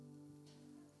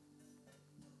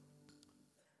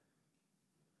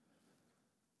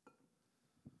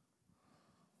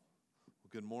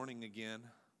Good morning again.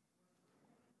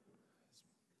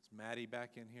 Is Maddie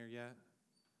back in here yet?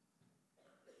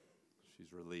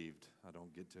 She's relieved. I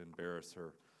don't get to embarrass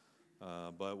her.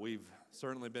 But we've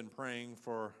certainly been praying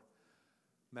for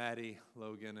Maddie,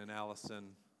 Logan, and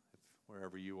Allison,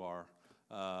 wherever you are.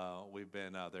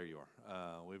 There you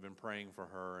are. We've been praying for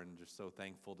her and just so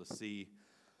thankful to see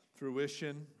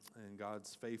fruition and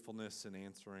God's faithfulness in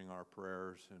answering our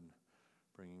prayers and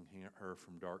bringing her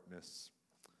from darkness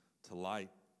to light.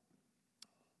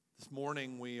 This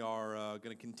morning we are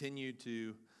going to continue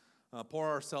to pour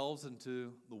ourselves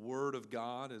into the Word of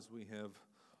God as we have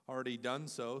already done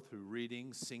so through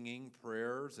reading, singing,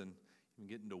 prayers, and even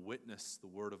getting to witness the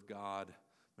Word of God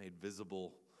made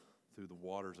visible through the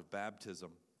waters of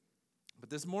baptism. But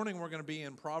this morning we're going to be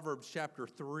in Proverbs chapter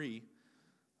 3.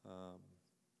 And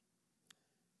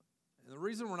the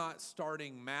reason we're not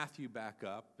starting Matthew back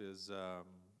up is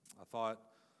I thought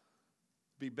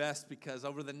be best because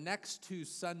over the next 2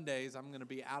 Sundays, I'm going to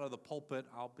be out of the pulpit.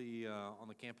 I'll be on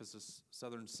the campus of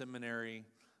Southern Seminary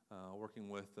working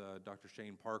with Dr.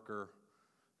 Shane Parker.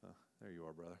 There you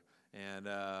are, brother. And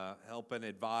helping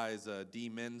advise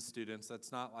D-Min students.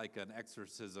 That's not like an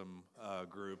exorcism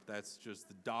group. That's just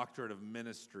the doctorate of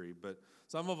ministry. But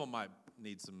some of them might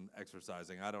need some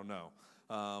exercising. I don't know.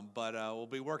 But we'll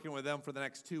be working with them for the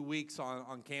next 2 weeks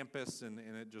on campus, and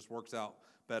it just works out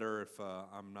better if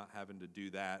I'm not having to do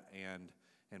that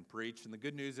and preach. And the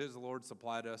good news is the Lord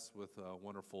supplied us with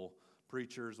wonderful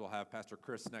preachers. We'll have Pastor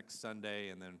Chris next Sunday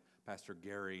and then Pastor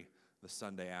Gary the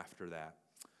Sunday after that.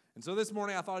 And so this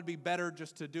morning I thought it'd be better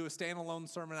just to do a standalone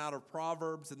sermon out of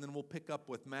Proverbs, and then we'll pick up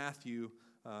with Matthew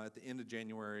at the end of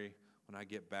January when I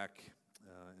get back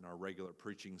in our regular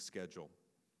preaching schedule.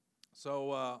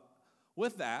 So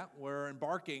with that, we're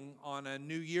embarking on a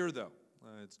new year, though.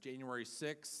 It's January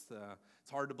 6th. It's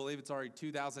hard to believe it's already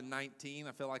 2019.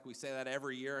 I feel like we say that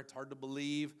every year. It's hard to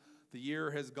believe the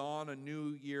year has gone. A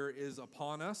new year is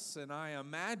upon us. And I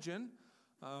imagine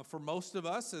for most of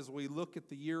us, as we look at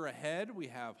the year ahead, we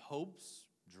have hopes,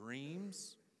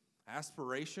 dreams,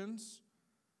 aspirations.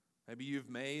 Maybe you've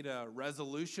made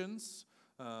resolutions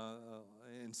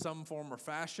in some form or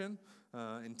fashion,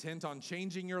 intent on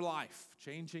changing your life,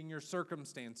 changing your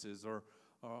circumstances, or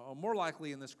more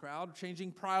likely in this crowd,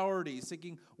 changing priorities,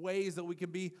 seeking ways that we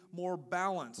can be more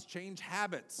balanced, change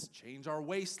habits, change our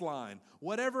waistline,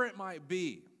 whatever it might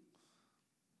be.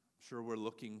 I'm sure we're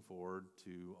looking forward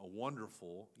to a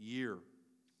wonderful year.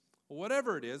 Well,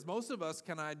 whatever it is, most of us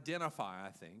can identify, I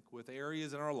think, with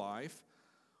areas in our life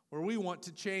where we want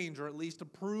to change or at least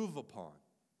improve upon.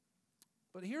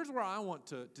 But here's where I want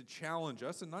to challenge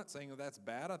us, and not saying that that's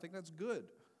bad, I think that's good.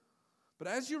 But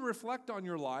as you reflect on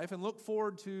your life and look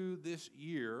forward to this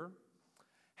year,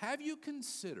 have you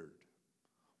considered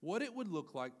what it would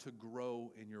look like to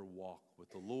grow in your walk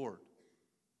with the Lord?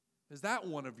 Is that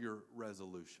one of your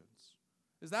resolutions?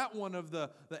 Is that one of the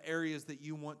areas that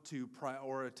you want to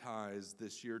prioritize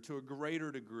this year to a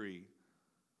greater degree?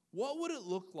 What would it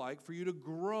look like for you to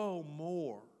grow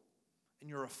more in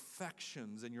your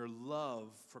affections and your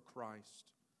love for Christ?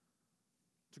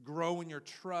 To grow in your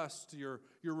trust, your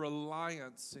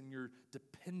reliance, and your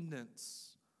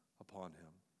dependence upon Him.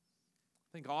 I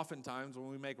think oftentimes when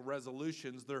we make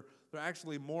resolutions, they're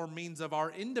actually more means of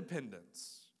our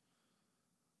independence.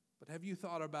 But have you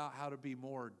thought about how to be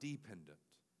more dependent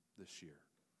this year?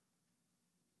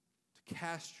 To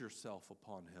cast yourself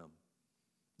upon Him,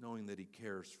 knowing that He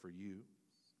cares for you.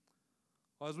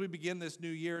 Well, as we begin this new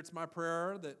year, it's my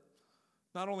prayer that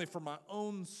not only for my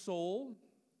own soul,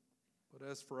 but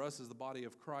as for us as the body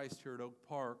of Christ here at Oak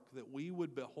Park, that we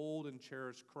would behold and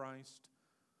cherish Christ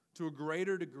to a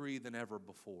greater degree than ever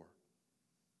before.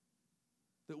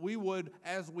 That we would,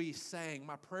 as we sang,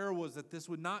 my prayer was that this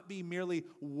would not be merely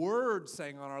words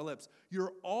saying on our lips.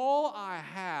 You're all I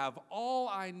have, all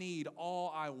I need,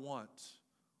 all I want.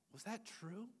 Was that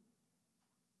true?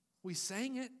 We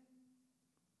sang it.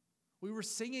 We were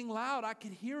singing loud. I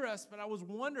could hear us, but I was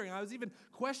wondering, I was even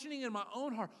questioning in my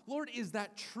own heart, Lord, is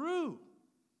that true?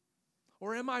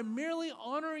 Or am I merely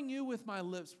honoring you with my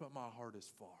lips, but my heart is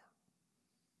far?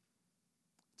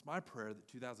 It's my prayer that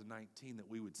 2019, that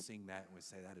we would sing that and would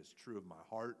say, that is true of my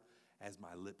heart as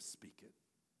my lips speak it.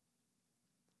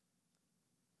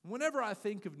 Whenever I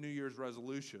think of New Year's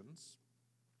resolutions,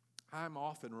 I'm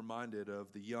often reminded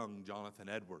of the young Jonathan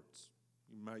Edwards.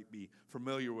 You might be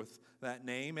familiar with that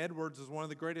name. Edwards is one of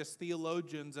the greatest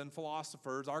theologians and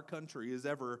philosophers our country has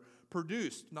ever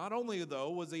produced. Not only, though,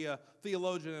 was he a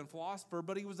theologian and philosopher,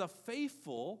 but he was a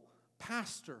faithful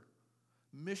pastor,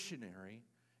 missionary,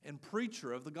 and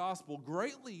preacher of the gospel,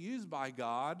 greatly used by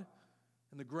God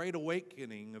in the Great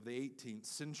Awakening of the 18th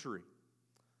century.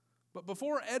 But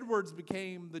before Edwards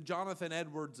became the Jonathan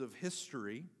Edwards of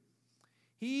history,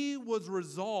 he was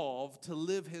resolved to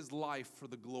live his life for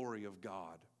the glory of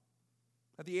God.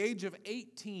 At the age of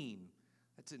 18,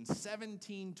 that's in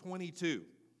 1722,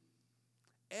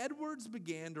 Edwards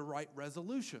began to write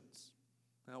resolutions.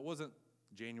 Now, it wasn't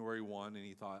January 1 and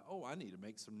he thought, I need to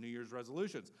make some New Year's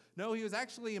resolutions. No, he was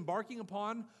actually embarking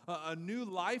upon a new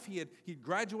life. He'd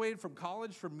graduated from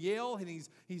college, from Yale, and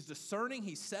he's discerning.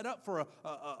 He's set up for a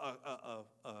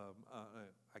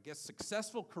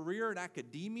successful career in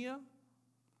academia.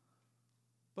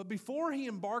 But before he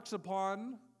embarks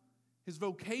upon his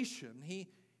vocation, he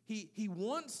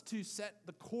wants to set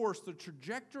the course, the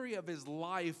trajectory of his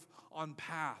life on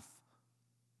path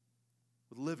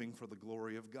with living for the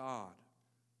glory of God.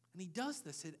 And he does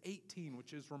this at 18,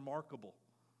 which is remarkable.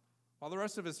 While the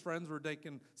rest of his friends were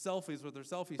taking selfies with their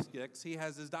selfie sticks, he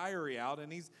has his diary out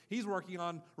and he's working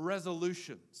on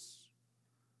resolutions.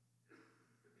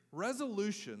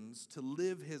 Resolutions to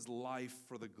live his life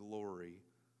for the glory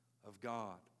of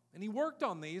God. And he worked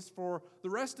on these for the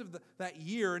rest of that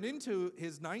year and into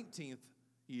his 19th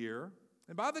year.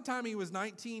 And by the time he was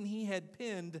 19, he had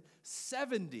penned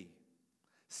 70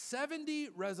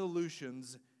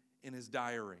 resolutions in his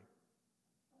diary.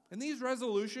 And these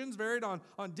resolutions varied on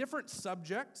different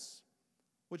subjects,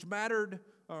 which mattered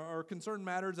or concerned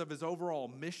matters of his overall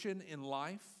mission in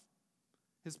life,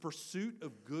 his pursuit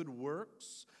of good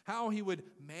works, how he would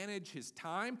manage his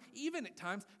time, even at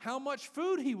times how much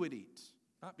food he would eat.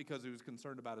 Not because he was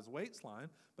concerned about his waistline,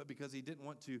 but because he didn't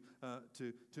want to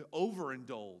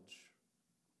overindulge.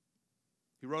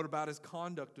 He wrote about his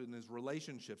conduct in his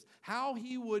relationships, how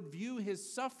he would view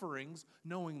his sufferings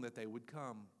knowing that they would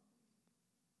come,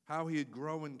 how he would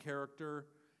grow in character,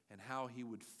 and how he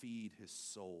would feed his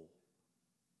soul.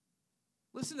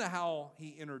 Listen to how he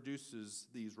introduces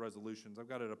these resolutions. I've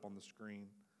got it up on the screen.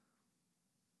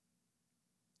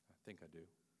 I think I do.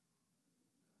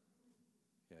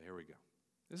 Yeah, here we go.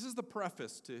 This is the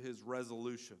preface to his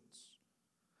resolutions.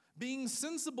 Being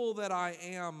sensible that I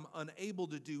am unable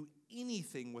to do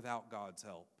anything without God's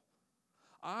help,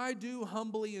 I do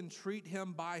humbly entreat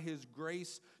him by his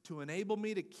grace to enable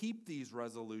me to keep these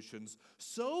resolutions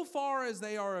so far as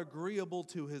they are agreeable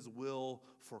to his will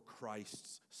for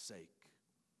Christ's sake.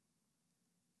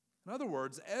 In other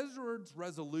words, Edwards'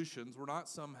 resolutions were not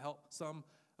some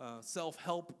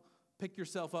self-help, pick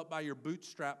yourself up by your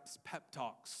bootstraps pep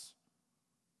talks.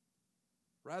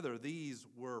 Rather, these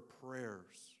were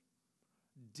prayers,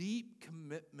 deep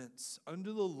commitments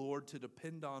unto the Lord to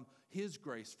depend on his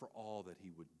grace for all that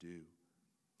he would do.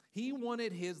 He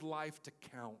wanted his life to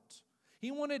count.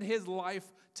 He wanted his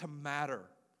life to matter.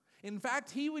 In fact,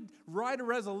 he would write a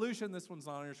resolution. This one's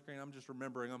on your screen. I'm just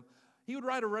remembering them. He would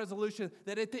write a resolution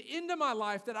that at the end of my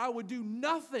life that I would do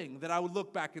nothing that I would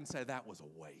look back and say, that was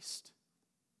a waste.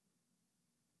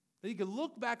 That he could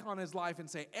look back on his life and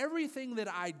say, everything that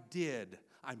I did,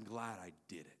 I'm glad I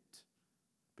did it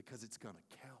because it's going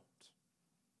to count.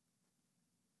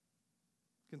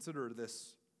 Consider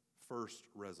this first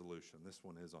resolution. This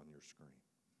one is on your screen.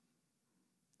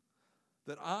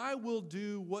 That I will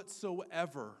do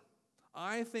whatsoever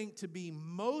I think to be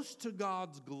most to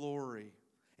God's glory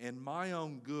and my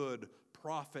own good,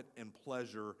 profit, and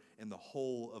pleasure in the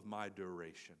whole of my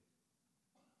duration.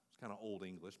 It's kind of old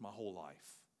English, my whole life.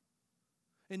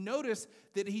 And notice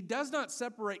that he does not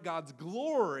separate God's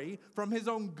glory from his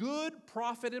own good,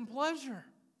 profit, and pleasure.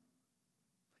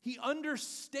 He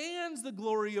understands the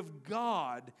glory of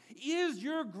God is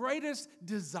your greatest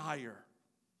desire.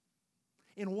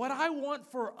 And what I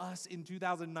want for us in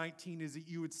 2019 is that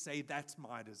you would say, that's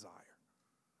my desire.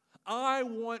 I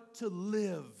want to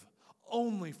live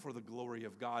only for the glory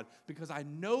of God because I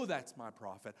know that's my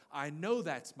profit, I know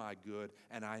that's my good,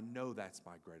 and I know that's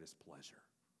my greatest pleasure.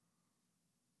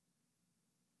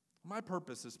 My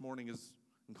purpose this morning is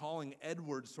in calling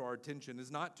Edwards to our attention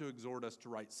is not to exhort us to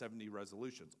write 70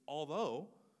 resolutions, although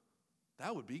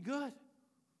that would be good.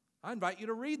 I invite you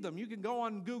to read them. You can go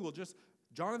on Google, just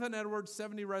Jonathan Edwards,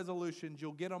 70 resolutions.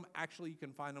 You'll get them. Actually, you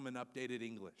can find them in updated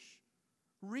English.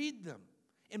 Read them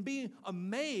and be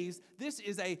amazed. This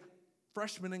is a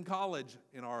freshman in college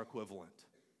in our equivalent.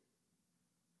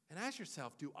 And ask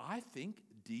yourself, do I think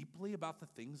deeply about the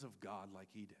things of God like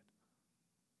he did?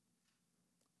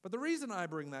 But the reason I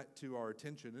bring that to our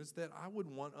attention is that I would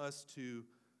want us to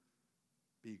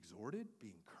be exhorted,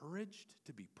 be encouraged,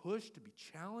 to be pushed, to be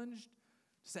challenged,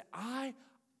 to say, I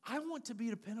want to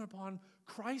be dependent upon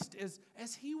Christ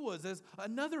as he was, as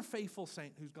another faithful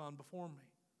saint who's gone before me.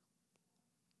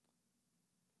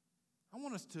 I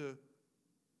want us to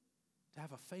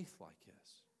have a faith like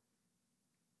his,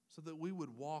 so that we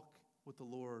would walk with the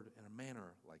Lord in a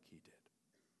manner like he did.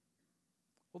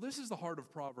 Well, this is the heart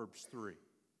of Proverbs 3.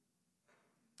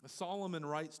 Solomon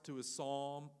writes to his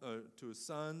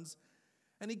sons,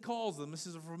 and he calls them, this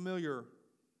is a familiar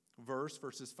verse,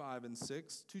 verses 5 and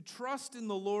 6, to trust in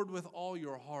the Lord with all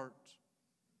your heart,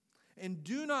 and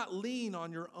do not lean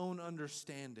on your own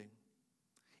understanding.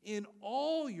 In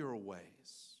all your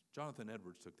ways, Jonathan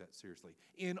Edwards took that seriously,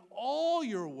 in all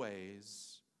your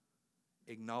ways,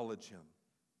 acknowledge him,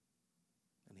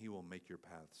 and he will make your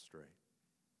path straight.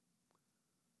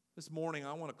 This morning,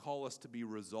 I want to call us to be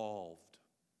resolved.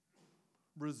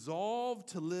 Resolved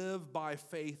to live by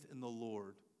faith in the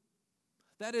Lord.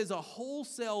 That is a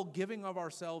wholesale giving of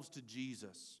ourselves to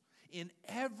Jesus in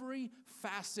every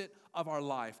facet of our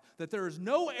life. That there is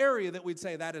no area that we'd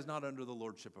say that is not under the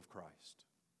lordship of Christ.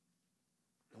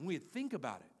 And we'd think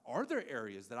about it. Are there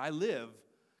areas that I live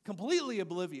completely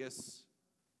oblivious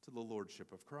to the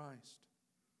lordship of Christ?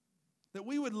 That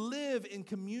we would live in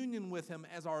communion with him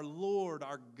as our Lord,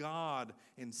 our God,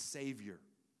 and Savior.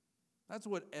 That's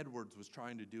what Edwards was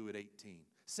trying to do at 18,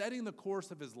 setting the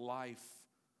course of his life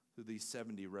through these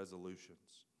 70 resolutions.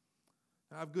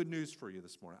 Now, I have good news for you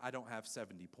this morning. I don't have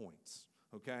 70 points,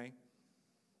 okay?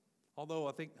 Although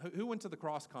I think, who went to the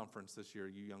Cross Conference this year,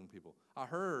 you young people? I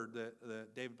heard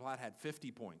that David Platt had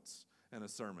 50 points in a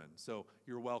sermon, so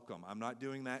you're welcome. I'm not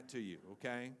doing that to you,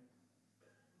 okay?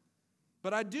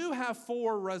 But I do have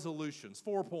 4 resolutions,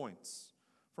 4 points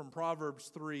from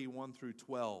Proverbs 3, 1 through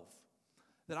 12.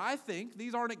 That I think,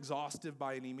 these aren't exhaustive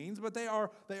by any means, but they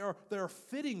are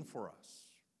fitting for us.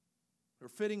 They're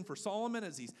fitting for Solomon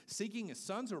as he's seeking his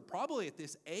sons who are probably at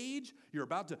this age. You're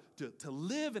about to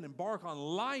live and embark on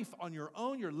life on your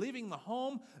own. You're leaving the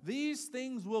home. These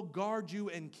things will guard you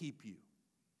and keep you.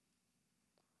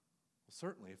 Well,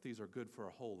 certainly, if these are good for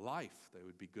a whole life, they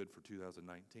would be good for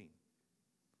 2019.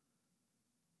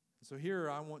 So here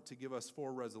I want to give us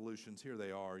 4 resolutions. Here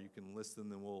they are. You can list them,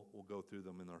 then we'll go through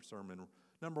them in our sermon.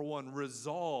 Number 1,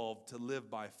 resolve to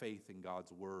live by faith in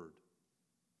God's word.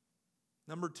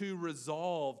 Number 2,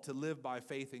 resolve to live by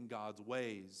faith in God's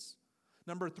ways.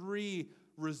 Number 3,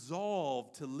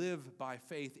 resolve to live by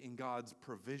faith in God's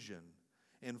provision.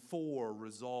 And 4,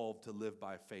 resolve to live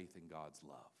by faith in God's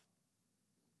love.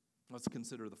 Let's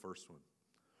consider the first one.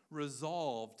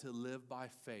 Resolve to live by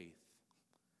faith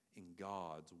in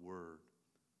God's word.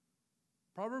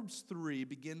 Proverbs 3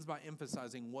 begins by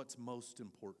emphasizing what's most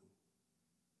important.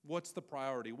 What's the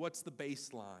priority? What's the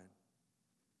baseline?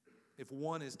 If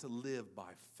one is to live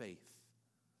by faith.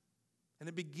 And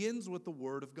it begins with the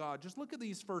word of God. Just look at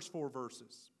these first 4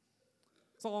 verses.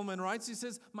 Solomon writes, he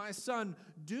says, "My son,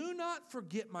 do not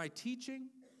forget my teaching,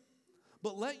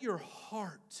 but let your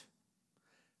heart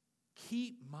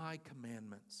keep my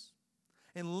commandments.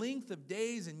 And length of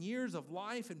days and years of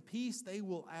life and peace they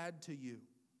will add to you.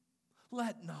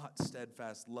 Let not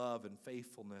steadfast love and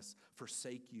faithfulness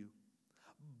forsake you.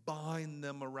 Bind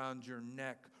them around your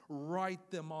neck.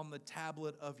 Write them on the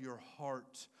tablet of your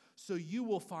heart, so you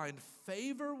will find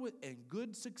favor and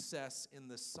good success in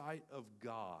the sight of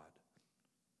God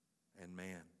and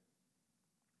man."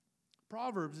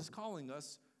 Proverbs is calling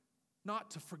us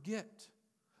not to forget,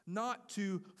 not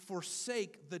to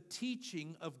forsake the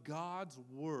teaching of God's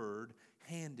word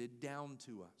handed down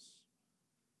to us.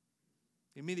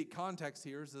 The immediate context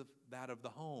here is that of the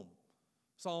home.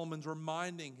 Solomon's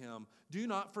reminding him, do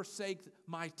not forsake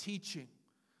my teaching.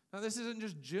 Now, this isn't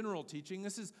just general teaching.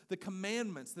 This is the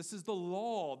commandments. This is the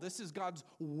law. This is God's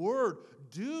word.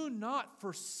 Do not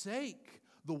forsake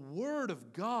the word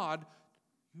of God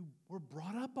you were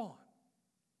brought up on.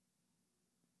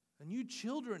 And you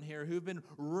children here who have been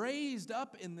raised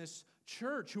up in this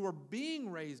church, who are being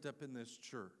raised up in this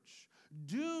church,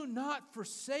 do not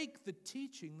forsake the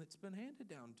teaching that's been handed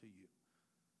down to you.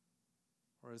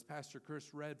 Or as Pastor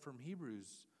Chris read from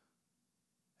Hebrews,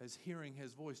 as hearing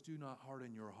his voice, do not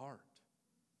harden your heart,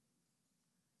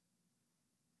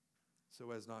 so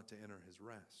as not to enter his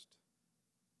rest.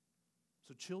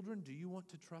 So children, do you want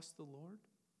to trust the Lord?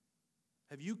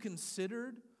 Have you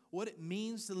considered what it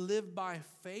means to live by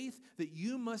faith, that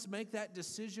you must make that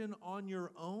decision on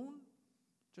your own,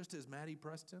 just as Maddie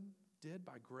Preston did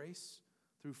by grace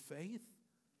through faith?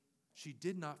 She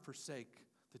did not forsake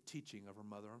the teaching of her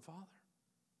mother and father.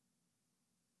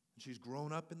 And she's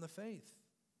grown up in the faith.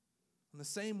 In the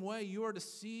same way, you are to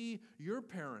see your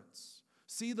parents,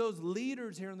 see those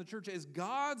leaders here in the church as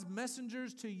God's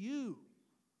messengers to you.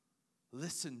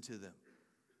 Listen to them,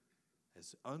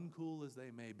 as uncool as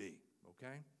they may be,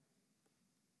 okay?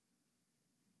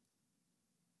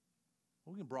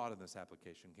 We can broaden this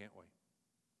application, can't we?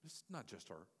 It's not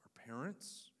just our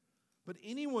parents, but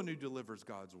anyone who delivers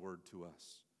God's word to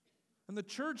us. And the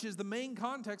church is the main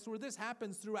context where this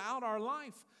happens throughout our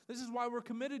life. This is why we're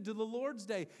committed to the Lord's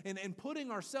Day and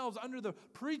putting ourselves under the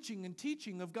preaching and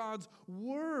teaching of God's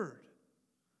Word.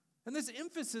 And this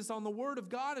emphasis on the Word of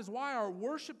God is why our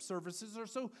worship services are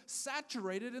so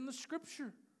saturated in the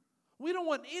Scripture. We don't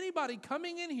want anybody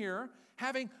coming in here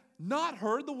having not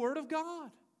heard the Word of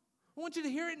God. I want you to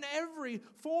hear it in every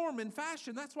form and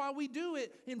fashion. That's why we do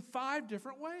it in 5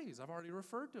 different ways. I've already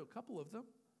referred to a couple of them.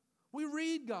 We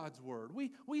read God's Word.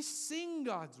 We sing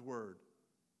God's Word.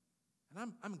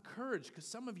 And I'm encouraged because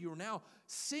some of you are now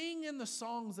singing the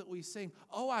songs that we sing.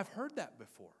 Oh, I've heard that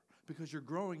before, because you're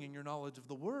growing in your knowledge of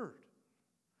the Word.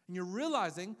 And you're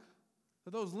realizing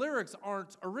that those lyrics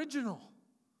aren't original.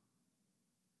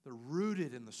 They're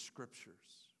rooted in the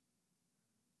Scriptures.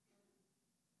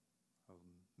 I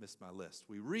missed my list.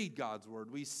 We read God's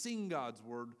Word. We sing God's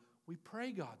Word. We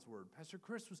pray God's Word. Pastor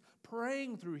Chris was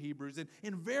praying through Hebrews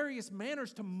in various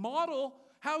manners to model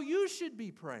how you should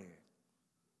be praying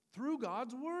through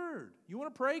God's Word. You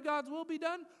want to pray God's will be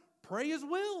done? Pray His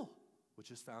will,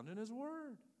 which is found in His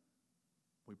Word.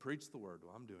 We preach the Word.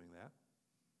 Well, I'm doing that.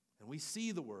 And we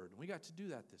see the Word. And we got to do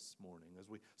that this morning as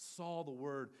we saw the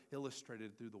Word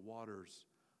illustrated through the waters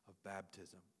of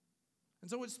baptism. And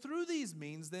so it's through these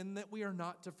means then that we are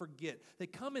not to forget. They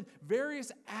come in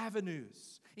various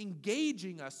avenues,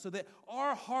 engaging us so that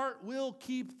our heart will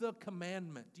keep the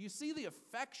commandment. Do you see the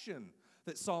affection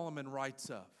that Solomon writes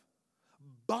of?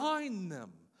 Bind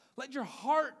them. Let your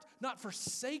heart not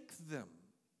forsake them.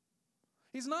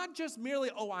 He's not just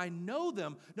merely, oh, I know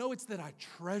them. No, it's that I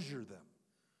treasure them.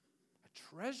 I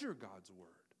treasure God's Word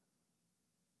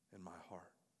in my heart.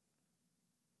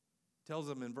 It tells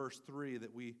them in verse 3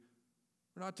 that we're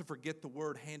not to forget the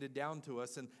Word handed down to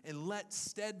us and let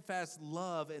steadfast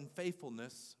love and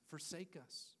faithfulness forsake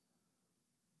us.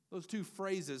 Those 2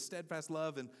 phrases, steadfast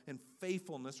love and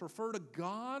faithfulness, refer to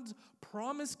God's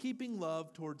promise-keeping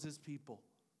love towards His people.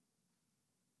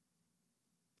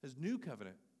 As new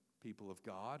covenant people of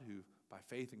God who, by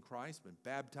faith in Christ, been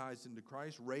baptized into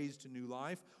Christ, raised to new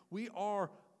life, we are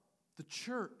the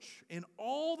church, and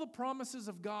all the promises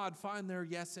of God find their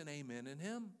yes and amen in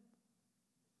Him.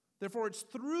 Therefore, it's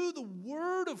through the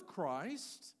Word of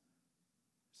Christ,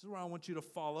 this is where I want you to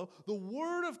follow, the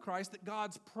Word of Christ, that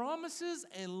God's promises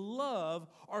and love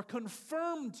are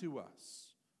confirmed to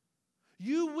us.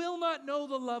 You will not know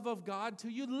the love of God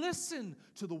till you listen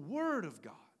to the Word of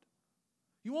God.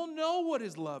 You won't know what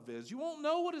His love is. You won't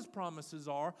know what His promises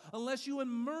are unless you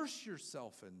immerse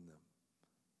yourself in them.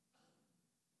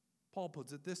 Paul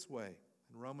puts it this way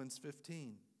in Romans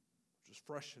 15, which is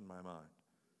fresh in my mind.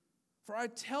 For I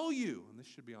tell you, and this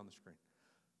should be on the screen,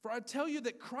 for I tell you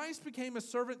that Christ became a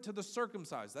servant to the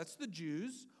circumcised. That's the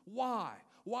Jews. Why?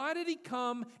 Why did He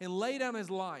come and lay down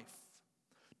His life?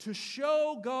 To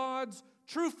show God's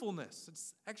truthfulness.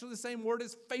 It's actually the same word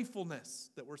as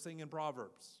faithfulness that we're seeing in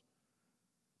Proverbs.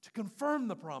 To confirm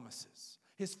the promises.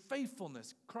 His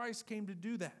faithfulness. Christ came to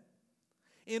do that.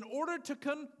 In order to,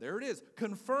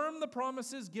 confirm the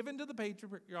promises given to the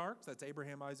patriarchs. That's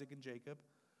Abraham, Isaac, and Jacob.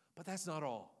 But that's not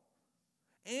all.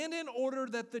 And in order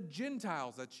that the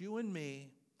Gentiles, that's you and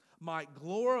me, might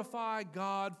glorify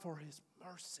God for His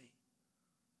mercy,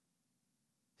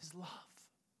 His love,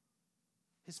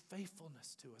 His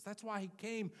faithfulness to us. That's why He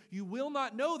came. You will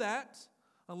not know that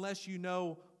unless you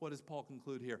know, what does Paul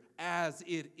conclude here? As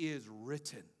it is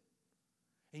written.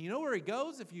 And you know where he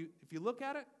goes if you look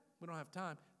at it? We don't have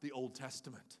time. The Old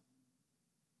Testament.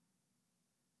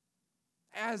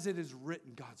 As it is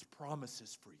written, God's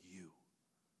promises for you.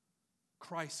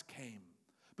 Christ came.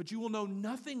 But you will know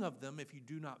nothing of them if you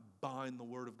do not bind the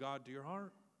Word of God to your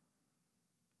heart.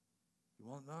 You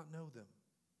will not know them.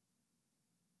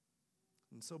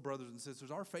 And so, brothers and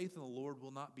sisters, our faith in the Lord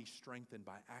will not be strengthened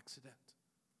by accident.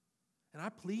 And I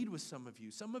plead with some of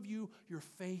you, your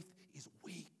faith is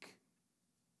weak.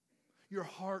 Your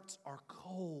hearts are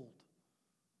cold.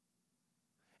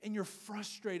 And you're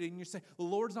frustrated and you're saying, the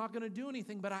Lord's not going to do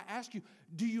anything. But I ask you,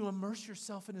 do you immerse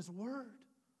yourself in His Word?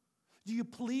 Do you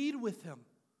plead with Him?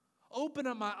 Open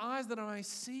up my eyes that I may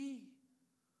see.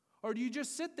 Or do you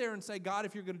just sit there and say, God,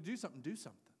 if you're going to do something, do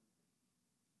something.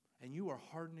 And you are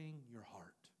hardening your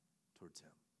heart towards Him.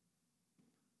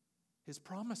 His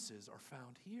promises are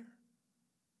found here.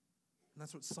 And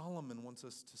that's what Solomon wants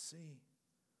us to see.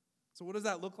 So what does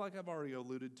that look like? I've already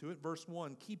alluded to it. Verse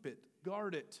 1, keep it,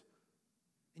 guard it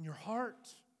in your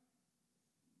heart.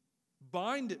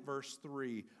 Bind it, verse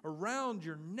 3, around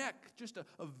your neck, just a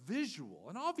visual.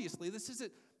 And obviously, this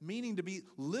isn't meaning to be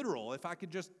literal. If I could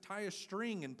just tie a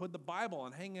string and put the Bible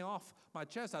and hang it off my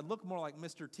chest, I'd look more like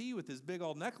Mr. T with his big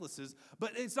old necklaces.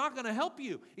 But it's not going to help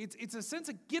you. It's a sense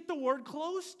of get the word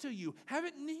close to you. Have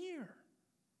it near.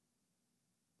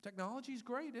 Technology is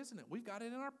great, isn't it? We've got it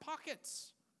in our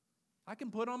pockets. I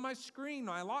can put on my screen,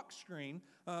 my lock screen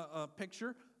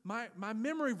picture, my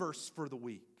memory verse for the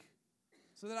week.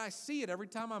 So that I see it every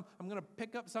time I'm going to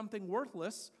pick up something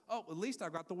worthless. Oh, at least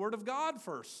I've got the Word of God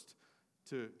first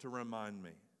to remind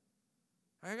me.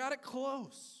 I got it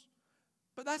close.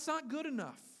 But that's not good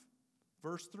enough.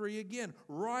 Verse 3 again,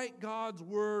 write God's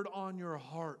Word on your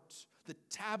heart, the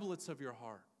tablets of your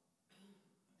heart.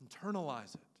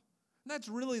 Internalize it. And that's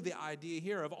really the idea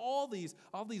here of all these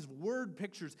word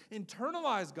pictures.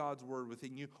 Internalize God's Word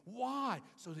within you. Why?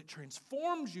 So that it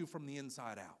transforms you from the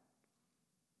inside out.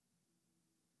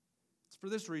 It's for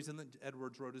this reason that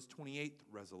Edwards wrote his 28th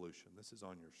resolution. This is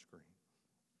on your screen.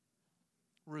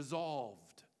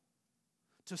 Resolved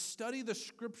to study the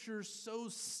Scriptures so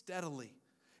steadily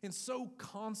and so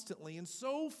constantly and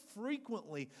so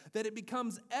frequently that it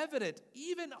becomes evident,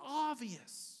 even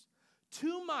obvious,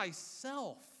 to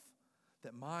myself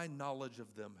that my knowledge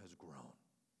of them has grown.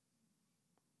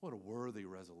 What a worthy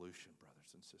resolution,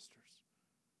 brothers and sisters.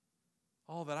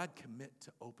 All that I'd commit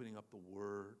to opening up the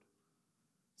Word.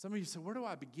 Some of you say, where do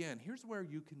I begin? Here's where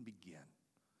you can begin.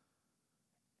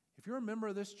 If you're a member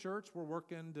of this church, we're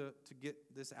working to get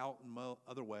this out in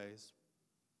other ways.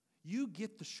 You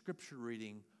get the Scripture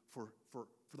reading for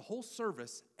the whole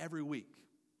service every week.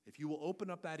 If you will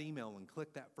open up that email and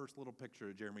click that first little picture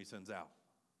that Jeremy sends out.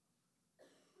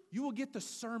 You will get the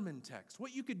sermon text.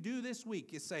 What you could do this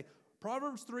week is say,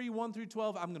 Proverbs 3, 1 through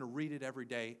 12, I'm going to read it every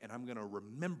day, and I'm going to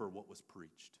remember what was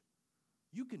preached.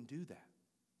 You can do that.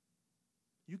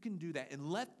 You can do that. And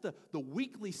let the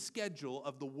weekly schedule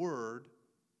of the Word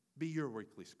be your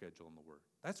weekly schedule in the Word.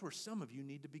 That's where some of you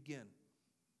need to begin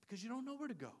because you don't know where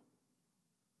to go.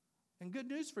 And good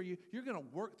news for you, you're going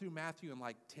to work through Matthew in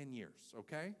like 10 years,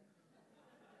 okay?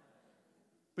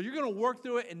 But you're going to work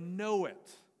through it and know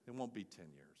it. It won't be 10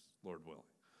 years, Lord willing.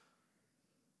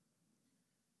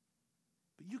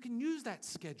 But you can use that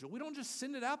schedule. We don't just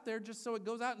send it out there just so it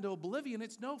goes out into oblivion.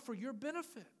 It's no, for your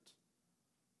benefit.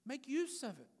 Make use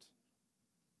of it.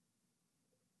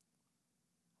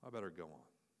 I better go on.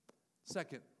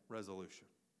 Second resolution.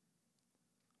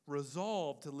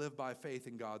 Resolve to live by faith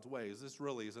in God's ways. This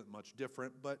really isn't much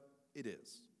different, but it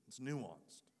is. It's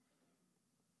nuanced.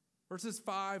 Verses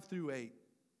 5 through 8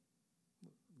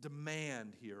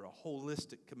 demand here a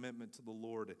holistic commitment to the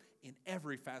Lord in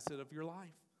every facet of your life.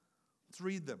 Let's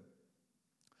read them.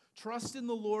 Trust in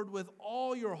the Lord with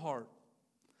all your heart,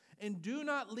 and do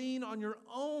not lean on your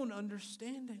own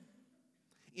understanding.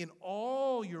 In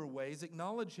all your ways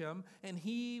acknowledge Him, and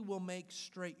He will make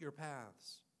straight your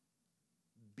paths.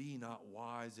 Be not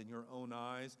wise in your own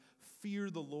eyes. Fear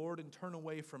the Lord and turn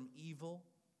away from evil.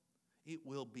 It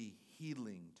will be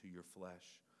healing to your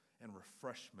flesh and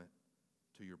refreshment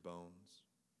to your bones.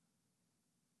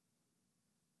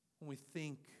 When we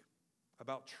think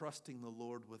about trusting the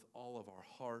Lord with all of our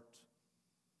heart,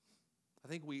 I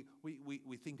think we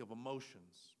think of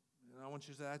emotions. And I want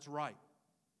you to say, that's right.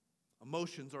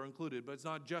 Emotions are included, but it's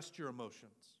not just your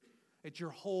emotions. It's your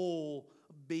whole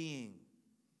being.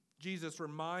 Jesus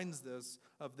reminds us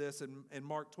of this in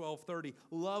Mark 12:30.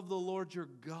 Love the Lord your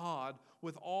God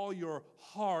with all your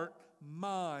heart,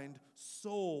 mind,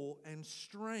 soul, and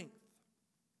strength.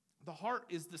 The heart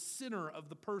is the center of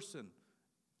the person,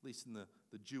 at least in the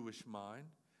Jewish mind.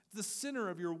 It's the center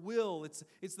of your will. It's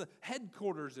the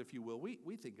headquarters, if you will.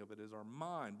 We think of it as our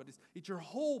mind, but it's your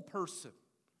whole person.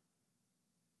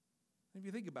 If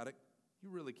you think about it, you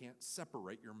really can't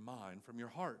separate your mind from your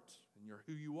heart and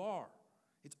who you are.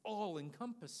 It's all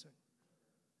encompassing,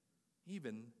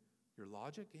 even your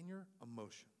logic and your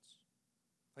emotions.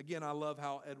 Again, I love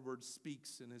how Edwards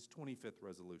speaks in his 25th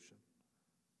resolution.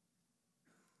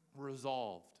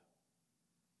 Resolved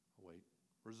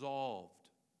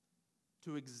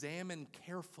to examine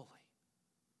carefully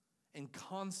and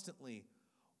constantly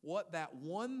what that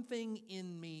one thing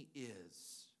in me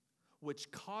is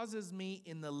which causes me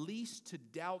in the least to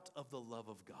doubt of the love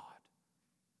of God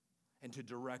and to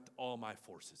direct all my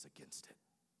forces against it.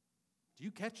 Do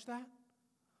you catch that?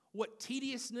 What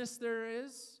tediousness there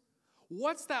is?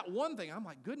 What's that one thing? I'm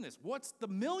like, goodness, what's the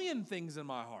million things in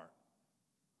my heart?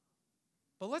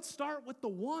 But let's start with the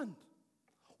one.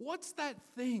 What's that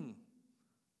thing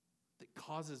that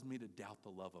causes me to doubt the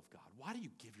love of God? Why do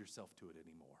you give yourself to it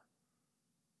anymore?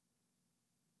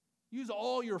 Use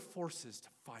all your forces to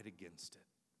fight against it.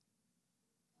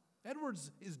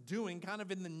 Edwards is doing kind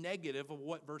of in the negative of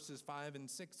what verses 5 and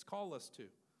 6 call us to.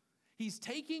 He's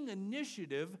taking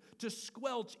initiative to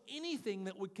squelch anything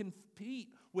that would compete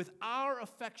with our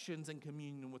affections and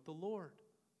communion with the Lord.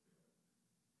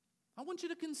 I want you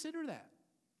to consider that.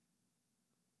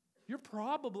 You're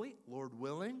probably, Lord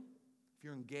willing, if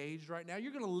you're engaged right now,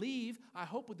 you're going to leave, I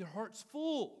hope, with your hearts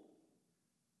full.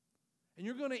 And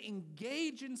you're going to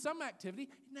engage in some activity.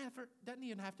 It doesn't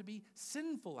even have to be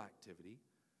sinful activity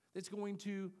that's going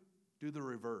to do the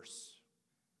reverse.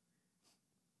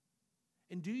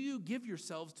 And do you give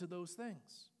yourselves to those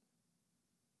things?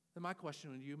 Then my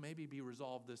question to you maybe be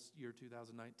resolved this year,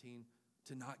 2019,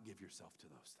 to not give yourself to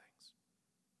those things.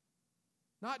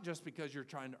 Not just because you're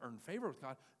trying to earn favor with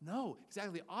God. No,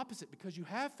 exactly the opposite. Because you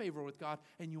have favor with God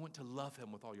and you want to love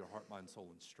Him with all your heart, mind, soul,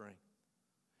 and strength.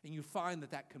 And you find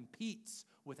that competes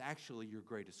with actually your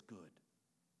greatest good.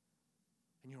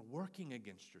 And you're working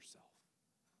against yourself.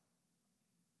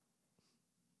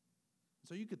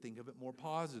 So you could think of it more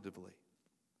positively.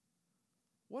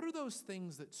 What are those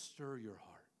things that stir your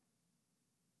heart?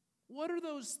 What are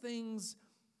those things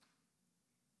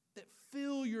that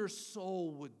fill your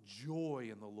soul with joy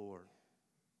in the Lord?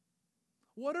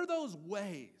 What are those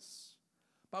ways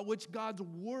by which God's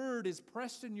word is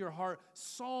pressed in your heart?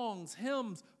 Songs,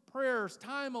 hymns, prayers,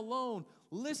 time alone,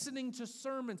 listening to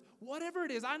sermons, whatever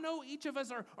it is. I know each of us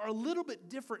are a little bit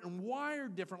different and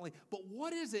wired differently, but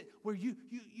what is it where you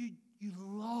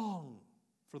long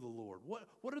for the Lord?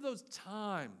 What are those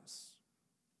times?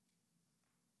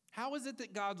 How is it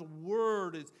that God's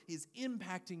word is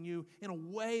impacting you in a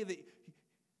way that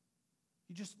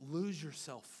you just lose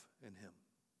yourself in Him?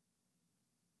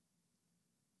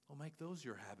 Well, make those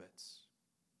your habits.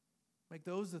 Make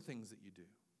those the things that you do.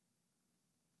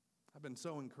 I've been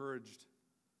so encouraged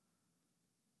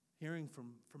hearing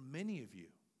from many of you.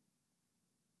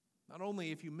 Not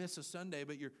only if you miss a Sunday,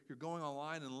 but you're going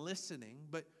online and listening,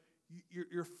 but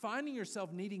you're finding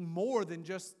yourself needing more than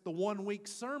just the 1 week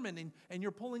sermon, and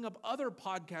you're pulling up other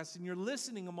podcasts and you're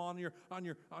listening them on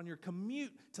your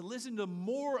commute to listen to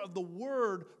more of the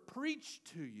word preached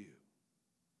to you.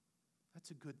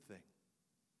 That's a good thing.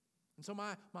 And so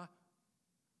my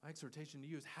exhortation to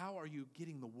you is, how are you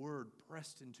getting the word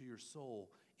pressed into your soul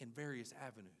in various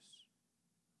avenues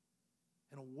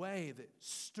in a way that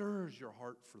stirs your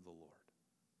heart for the Lord?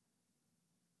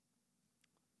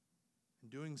 In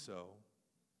doing so,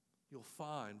 you'll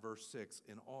find, verse 6,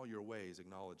 in all your ways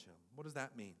acknowledge Him. What does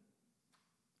that mean?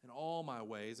 In all my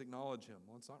ways acknowledge Him.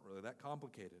 Well, it's not really that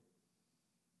complicated.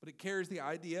 But it carries the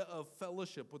idea of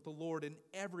fellowship with the Lord in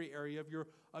every area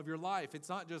of your life. It's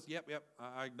not just, yep,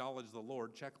 I acknowledge the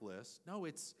Lord, checklist. No,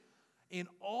 it's in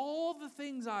all the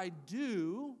things I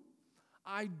do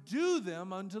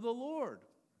them unto the Lord.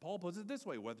 Paul puts it this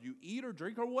way: whether you eat or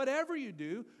drink or whatever you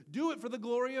do it for the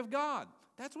glory of God.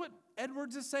 That's what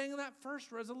Edwards is saying in that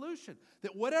first resolution.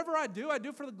 That whatever I do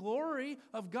for the glory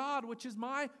of God, which is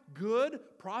my good,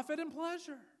 profit, and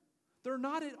pleasure. They're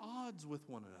not at odds with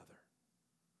one another.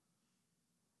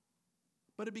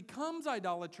 But it becomes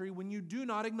idolatry when you do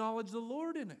not acknowledge the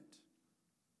Lord in it.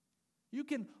 You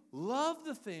can love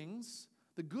the things,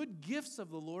 the good gifts of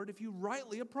the Lord, if you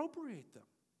rightly appropriate them.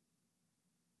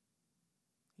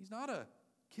 He's not a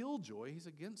killjoy. He's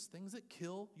against things that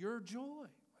kill your joy.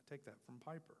 I take that from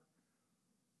Piper.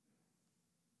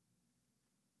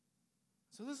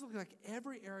 So this looks like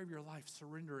every area of your life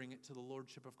surrendering it to the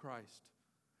Lordship of Christ.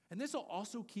 And this will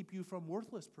also keep you from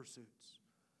worthless pursuits.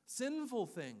 Sinful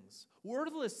things,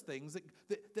 worthless things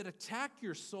that attack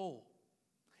your soul.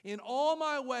 In all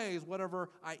my ways, whatever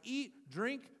I eat,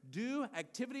 drink, do,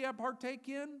 activity I partake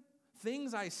in,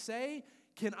 things I say,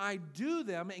 can I do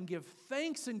them and give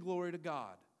thanks and glory to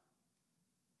God?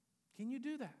 Can you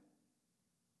do that?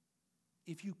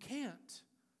 If you can't,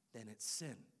 then it's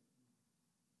sin.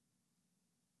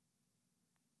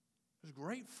 There's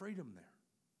great freedom there.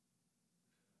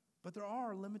 But there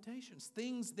are limitations,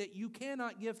 things that you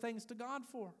cannot give thanks to God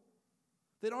for,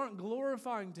 that aren't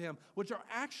glorifying to Him, which are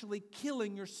actually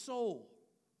killing your soul.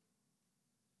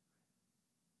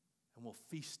 And we'll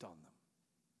feast on them.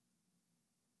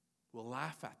 We'll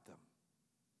laugh at them.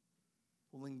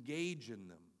 We'll engage in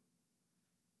them.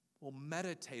 We'll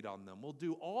meditate on them. We'll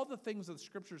do all the things that the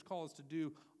Scriptures call us to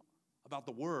do about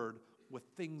the Word with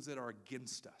things that are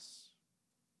against us.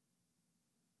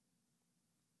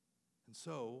 And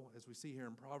so, as we see here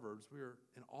in Proverbs, we are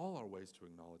in all our ways to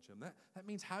acknowledge Him. That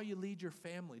means how you lead your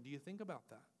family. Do you think about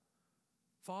that?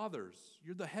 Fathers,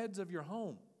 you're the heads of your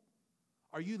home.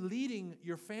 Are you leading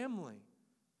your family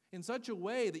in such a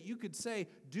way that you could say,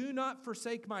 "Do not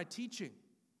forsake my teaching,"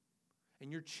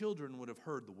 and your children would have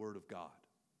heard the word of God?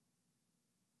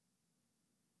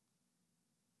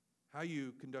 How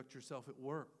you conduct yourself at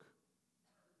work.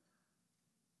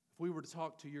 we were to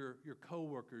talk to your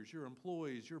coworkers, your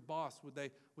employees, your boss, would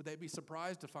they be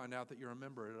surprised to find out that you're a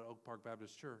member at Oak Park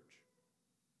Baptist Church?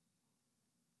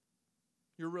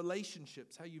 Your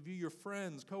relationships, how you view your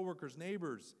friends, coworkers,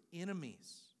 neighbors,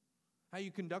 enemies, how you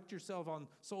conduct yourself on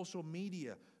social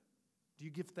media. Do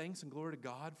you give thanks and glory to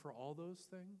God for all those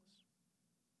things?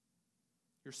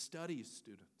 Your studies,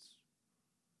 students.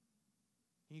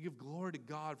 Can you give glory to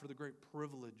God for the great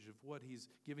privilege of what He's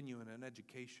given you in an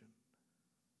education?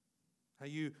 How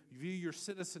you view your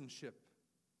citizenship,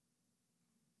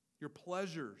 your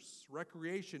pleasures,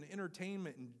 recreation,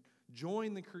 entertainment, and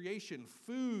enjoying the creation,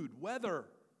 food, weather,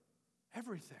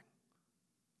 everything.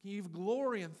 Can you give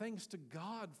glory and thanks to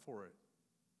God for it?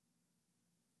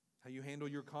 How you handle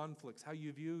your conflicts, how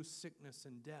you view sickness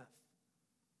and death.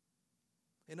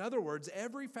 In other words,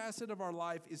 every facet of our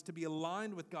life is to be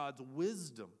aligned with God's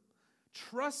wisdom,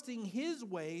 trusting His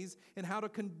ways and how to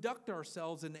conduct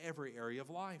ourselves in every area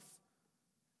of life.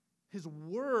 His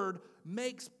Word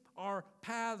makes our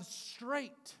paths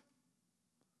straight.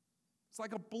 It's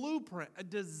like a blueprint, a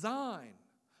design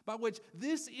by which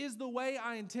this is the way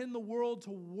I intend the world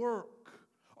to work.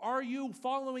 Are you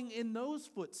following in those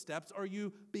footsteps? Are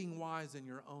you being wise in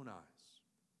your own eyes?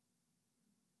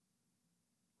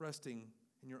 Resting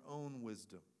in your own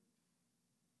wisdom.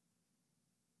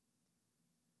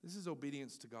 This is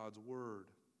obedience to God's word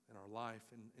in our life,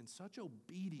 and such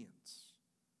obedience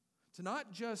to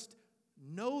not just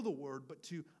know the word, but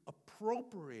to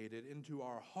appropriate it into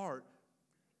our heart,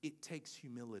 it takes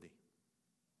humility,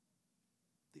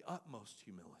 the utmost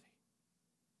humility.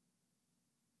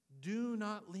 Do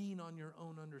not lean on your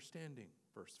own understanding,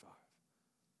 verse 5.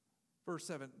 Verse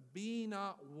 7, be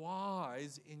not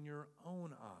wise in your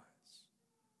own eyes.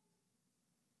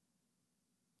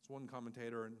 As one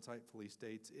commentator insightfully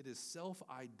states, it is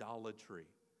self-idolatry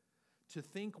to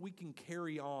think we can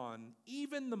carry on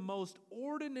even the most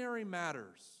ordinary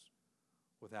matters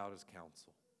without His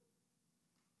counsel.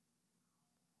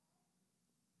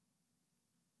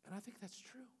 And I think that's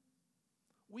true.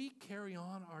 We carry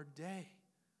on our day,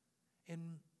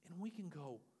 and we can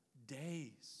go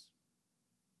days,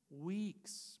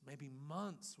 weeks, maybe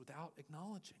months without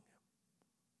acknowledging Him.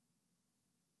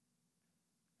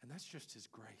 And that's just His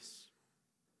grace.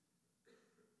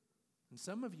 And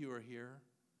some of you are here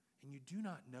and you do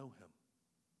not know Him.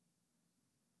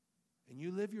 And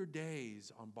you live your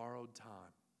days on borrowed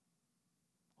time,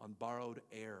 on borrowed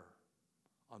air,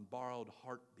 on borrowed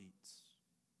heartbeats.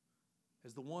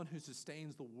 As the one who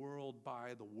sustains the world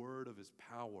by the word of His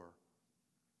power.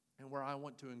 And where I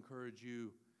want to encourage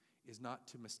you is not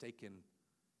to mistaken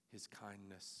His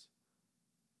kindness,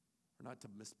 or not to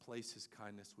misplace His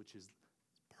kindness, which His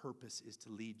purpose is to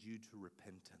lead you to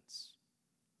repentance,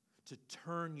 to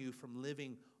turn you from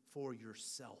living for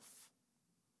yourself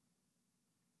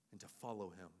and to follow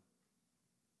Him.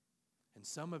 And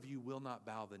some of you will not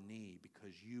bow the knee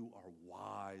because you are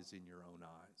wise in your own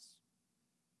eyes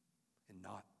and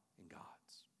not in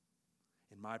God's.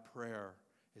 And my prayer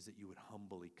is that you would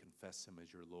humbly confess Him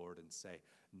as your Lord and say,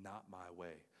 not my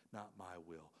way, not my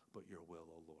will, but your will,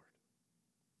 O Lord.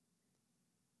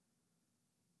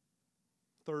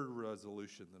 Third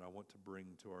resolution that I want to bring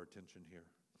to our attention here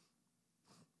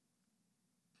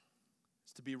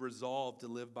is to be resolved to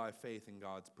live by faith in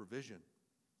God's provision.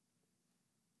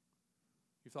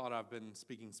 You thought I've been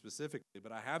speaking specifically,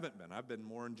 but I haven't been. I've been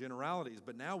more in generalities,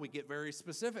 but now we get very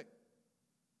specific.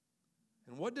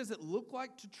 And what does it look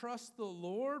like to trust the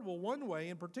Lord? Well, one way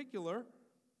in particular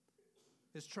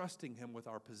is trusting Him with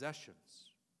our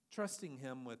possessions, trusting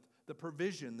Him with the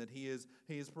provision that He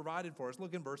has provided for us.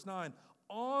 Look in verse 9.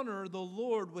 Honor the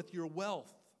Lord with your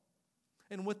wealth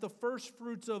and with the first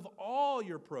fruits of all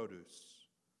your produce.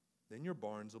 Then your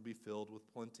barns will be filled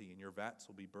with plenty and your vats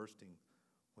will be bursting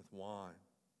with wine.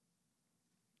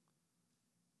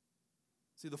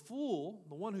 See, the fool,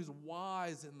 the one who's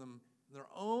wise in their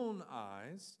own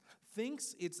eyes,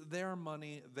 thinks it's their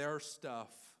money, their stuff,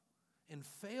 and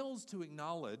fails to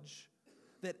acknowledge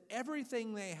that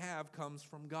everything they have comes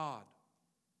from God.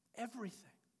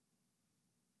 Everything.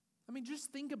 I mean,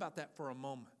 just think about that for a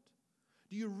moment.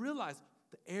 Do you realize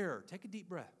the air? Take a deep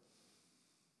breath.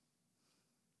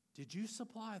 Did you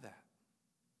supply that?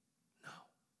 No.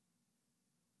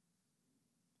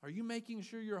 Are you making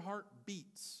sure your heart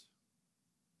beats?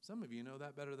 Some of you know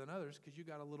that better than others because you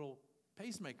got a little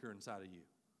pacemaker inside of you.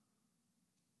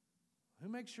 Who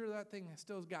makes sure that thing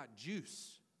still's got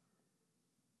juice?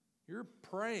 You're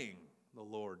praying, the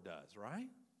Lord does, right?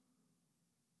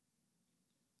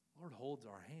 The Lord holds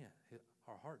our hand,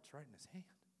 our hearts right in His hand.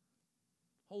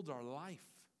 Holds our life.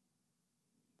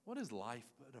 What is life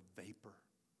but a vapor?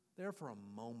 There for a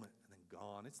moment and then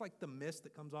gone. It's like the mist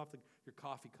that comes off your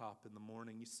coffee cup in the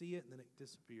morning. You see it and then it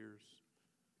disappears.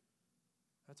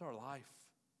 That's our life.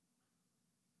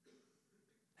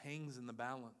 Hangs in the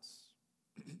balance.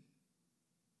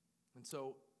 And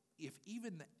so if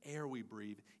even the air we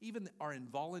breathe, even our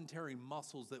involuntary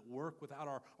muscles that work without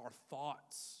our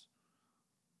thoughts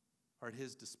are at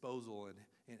His disposal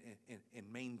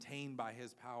and maintained by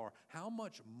His power, how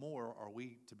much more are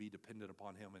we to be dependent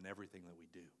upon Him in everything that we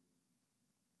do?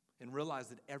 And realize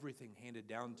that everything handed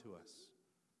down to us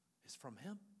is from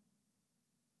Him.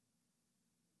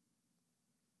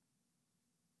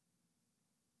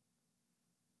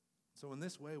 So in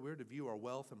this way, we're to view our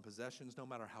wealth and possessions, no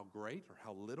matter how great or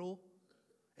how little,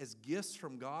 as gifts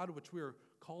from God, which we are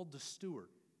called to steward.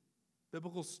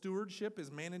 Biblical stewardship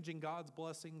is managing God's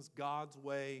blessings God's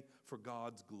way for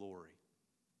God's glory.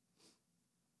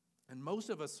 And most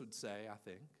of us would say, I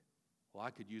think, well, I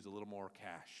could use a little more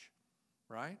cash,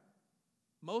 right?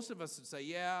 Most of us would say,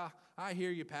 yeah, I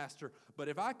hear you, Pastor, but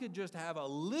if I could just have a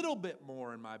little bit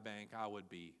more in my bank, I would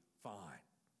be fine.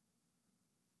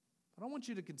 But I want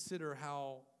you to consider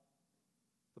how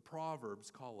the Proverbs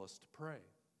call us to pray.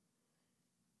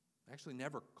 It actually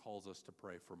never calls us to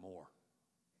pray for more.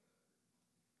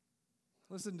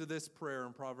 Listen to this prayer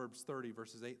in Proverbs 30,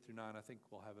 verses 8 through 9. I think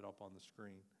we'll have it up on the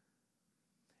screen.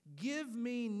 Give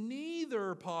me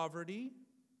neither poverty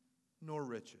nor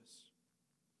riches.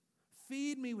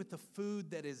 Feed me with the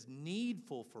food that is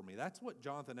needful for me. That's what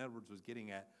Jonathan Edwards was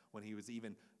getting at when he was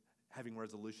even having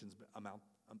resolutions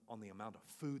on the amount of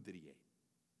food that he ate.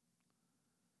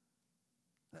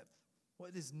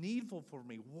 What is needful for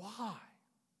me? Why?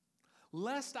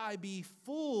 Lest I be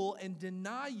full and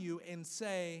deny you and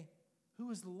say,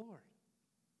 who is the Lord?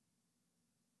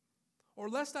 Or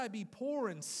lest I be poor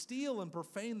and steal and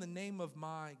profane the name of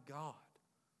my God.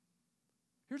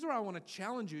 Here's where I want to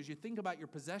challenge you as you think about your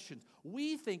possessions.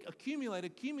 We think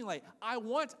accumulate. I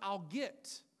want, I'll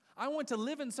get. I want to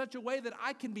live in such a way that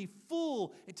I can be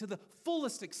full to the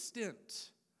fullest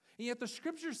extent. And yet the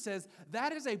Scripture says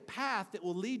that is a path that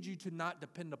will lead you to not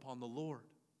depend upon the Lord.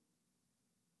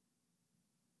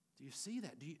 Do you see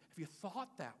that? Have you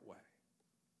thought that way?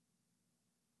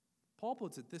 Paul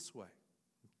puts it this way,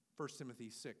 1 Timothy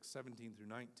 6, 17 through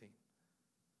 19.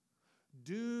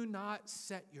 Do not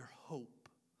set your hope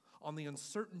on the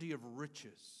uncertainty of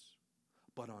riches,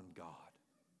 but on God,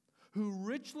 who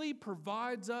richly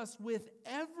provides us with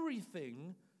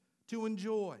everything to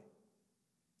enjoy.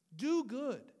 Do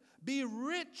good. Be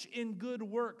rich in good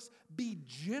works. Be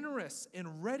generous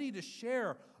and ready to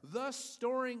share, thus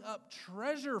storing up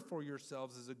treasure for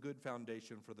yourselves as a good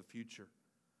foundation for the future,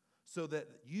 so that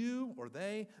you or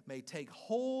they may take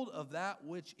hold of that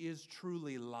which is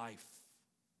truly life.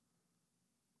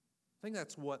 I think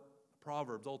that's what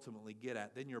Proverbs ultimately get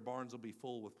at. Then your barns will be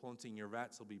full with plenty, and your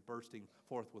vats will be bursting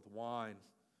forth with wine.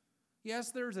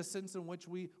 Yes, there's a sense in which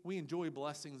we enjoy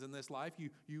blessings in this life.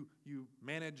 You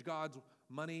manage God's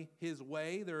money His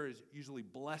way. There is usually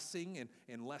blessing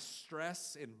and less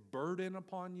stress and burden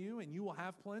upon you, and you will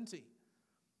have plenty.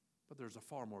 But there's a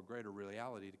far more greater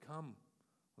reality to come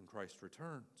when Christ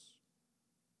returns.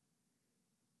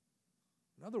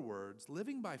 In other words,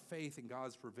 living by faith in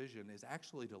God's provision is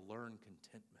actually to learn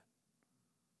contentment.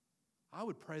 I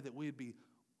would pray that we would be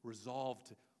resolved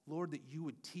to, Lord, that you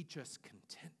would teach us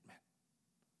contentment.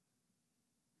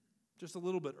 Just a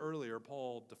little bit earlier,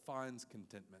 Paul defines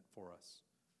contentment for us.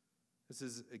 This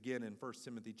is, again, in 1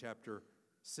 Timothy chapter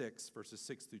 6, verses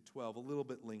 6 through 12, a little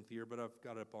bit lengthier, but I've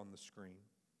got it up on the screen.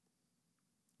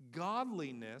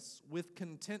 Godliness with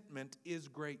contentment is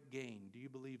great gain. Do you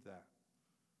believe that?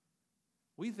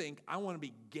 We think, I want to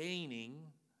be gaining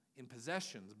in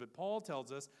possessions, but Paul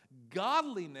tells us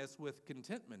godliness with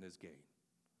contentment is gain.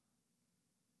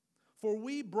 For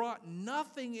we brought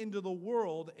nothing into the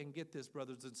world, and get this,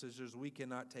 brothers and sisters, we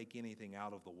cannot take anything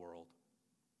out of the world.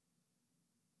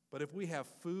 But if we have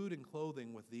food and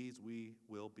clothing, with these we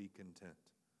will be content.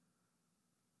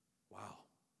 Wow,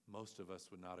 most of us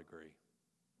would not agree.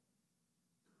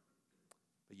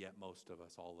 But yet most of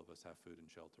us, all of us, have food and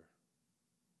shelter.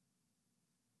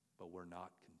 But we're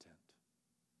not content.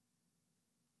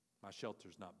 My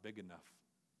shelter's not big enough.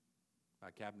 My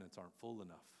cabinets aren't full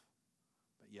enough.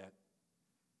 But yet,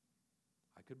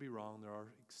 I could be wrong, there are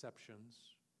exceptions,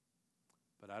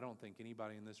 but I don't think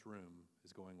anybody in this room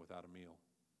is going without a meal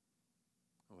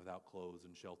and without clothes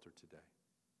and shelter today.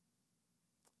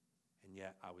 And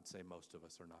yet, I would say most of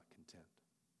us are not content.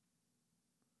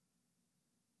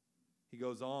 He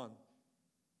goes on,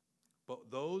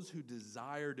 but those who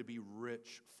desire to be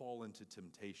rich fall into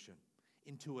temptation,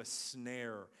 into a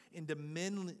snare, into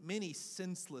many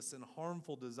senseless and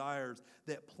harmful desires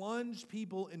that plunge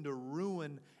people into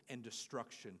ruin and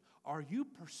destruction. Are you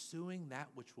pursuing that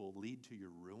which will lead to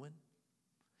your ruin?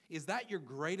 Is that your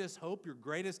greatest hope, your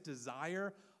greatest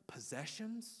desire?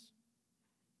 Possessions?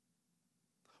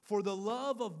 For the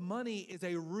love of money is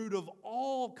a root of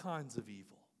all kinds of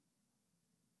evil.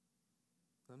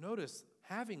 Now notice,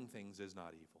 having things is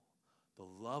not evil. The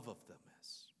love of them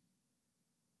is.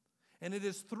 And it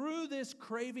is through this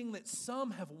craving that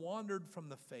some have wandered from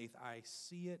the faith. I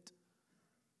see it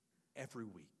every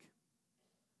week.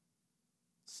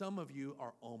 Some of you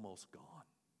are almost gone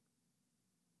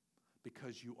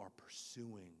because you are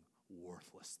pursuing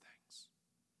worthless things.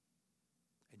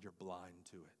 And you're blind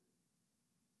to it.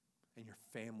 And your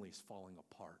family's falling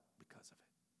apart because of it.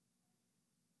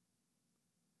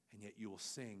 And yet you will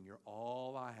sing, "You're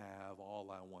all I have, all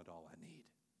I want, all I need."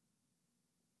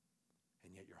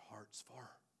 And yet your heart's far.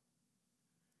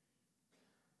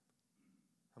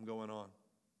 I'm going on.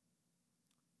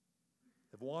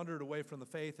 They've wandered away from the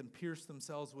faith and pierced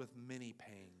themselves with many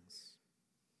pangs.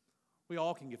 We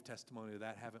all can give testimony to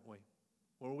that, haven't we?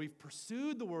 Where we've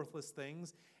pursued the worthless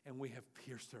things and we have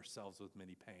pierced ourselves with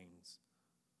many pangs.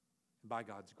 And by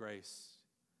God's grace,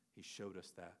 He showed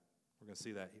us that. We're going to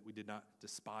see that we did not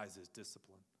despise His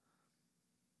discipline.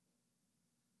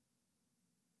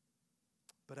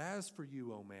 But as for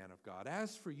you, O man of God,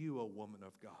 as for you, O woman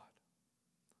of God,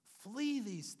 flee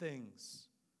these things.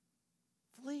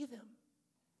 Flee them.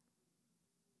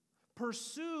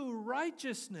 Pursue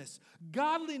righteousness,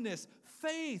 godliness,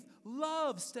 faith,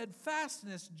 love,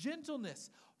 steadfastness,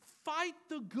 gentleness. Fight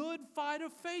the good fight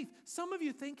of faith. Some of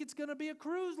you think it's going to be a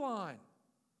cruise line.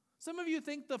 Some of you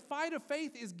think the fight of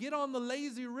faith is get on the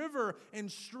lazy river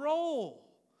and stroll.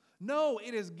 No,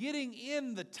 it is getting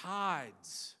in the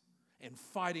tides and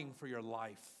fighting for your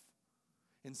life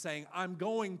and saying, I'm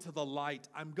going to the light.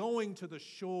 I'm going to the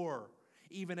shore,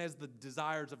 even as the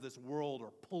desires of this world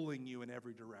are pulling you in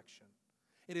every direction.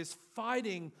 It is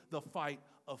fighting the fight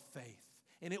of faith.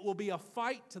 And it will be a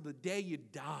fight to the day you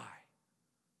die.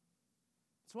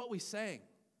 It's what we sang.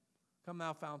 Come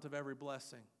thou fount of every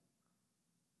blessing.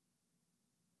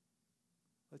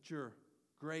 Let your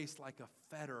grace like a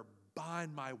fetter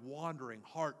bind my wandering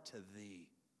heart to thee.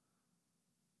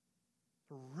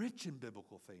 Rich in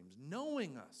biblical themes,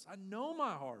 knowing us. I know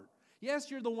my heart.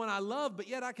 Yes, you're the one I love, but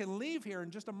yet I can leave here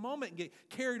in just a moment and get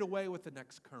carried away with the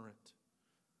next current,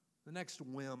 the next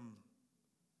whim.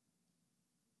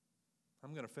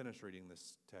 I'm going to finish reading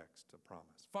this text, I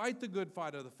promise. Fight the good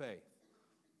fight of the faith.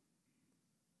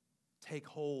 Take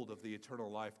hold of the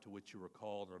eternal life to which you were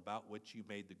called or about which you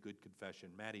made the good confession.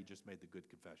 Maddie just made the good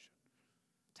confession.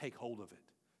 Take hold of it.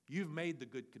 You've made the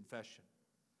good confession.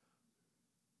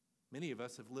 Many of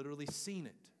us have literally seen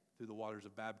it through the waters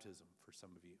of baptism for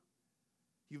some of you.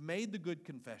 You've made the good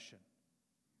confession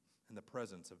in the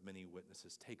presence of many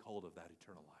witnesses. Take hold of that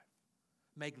eternal life.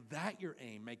 Make that your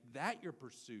aim. Make that your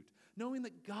pursuit, knowing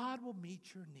that God will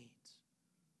meet your needs.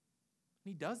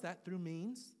 And He does that through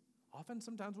means. Often,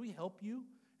 sometimes we help you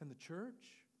in the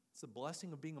church. It's the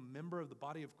blessing of being a member of the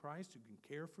body of Christ who can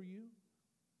care for you.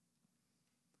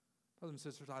 Brothers and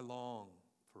sisters, I long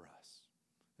for us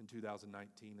in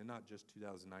 2019, and not just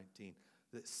 2019,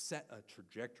 that set a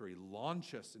trajectory,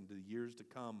 launch us into the years to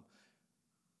come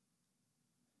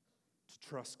to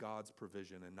trust God's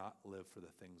provision and not live for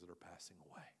the things that are passing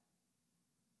away.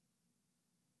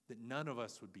 That none of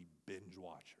us would be binge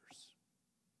watchers.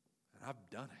 And I've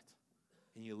done it.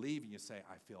 And you leave and you say,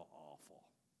 I feel awful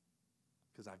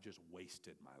because I've just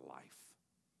wasted my life.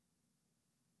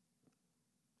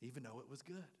 Even though it was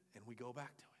good. And we go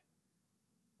back to it.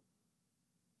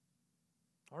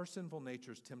 Our sinful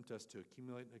natures tempt us to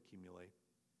accumulate and accumulate,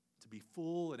 to be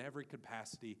full in every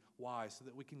capacity. Why? So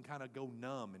that we can kind of go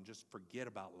numb and just forget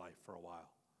about life for a while.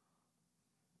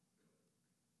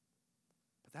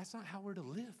 But that's not how we're to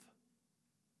live.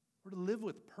 We're to live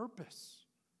with purpose.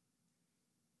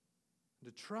 And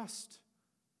to trust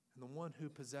in the one who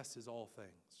possesses all things.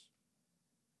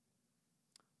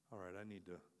 All right, I need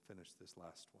to finish this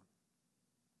last one.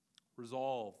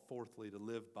 Resolve, fourthly, to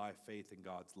live by faith in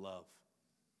God's love.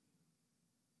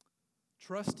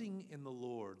 Trusting in the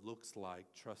Lord looks like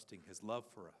trusting His love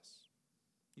for us.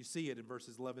 You see it in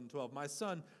verses 11 and 12. My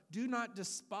son, do not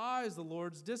despise the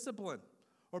Lord's discipline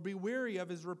or be weary of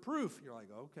His reproof. You're like,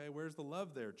 okay, where's the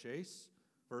love there, Chase?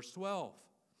 Verse 12.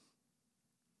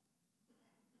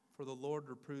 For the Lord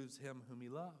reproves him whom He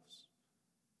loves,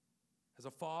 as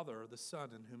a father the son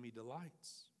in whom He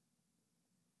delights.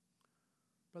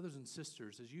 Brothers and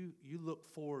sisters, as you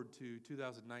look forward to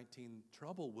 2019,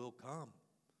 trouble will come.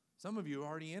 Some of you are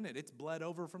already in it. It's bled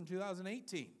over from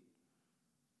 2018.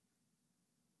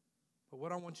 But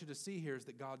what I want you to see here is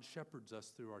that God shepherds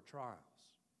us through our trials.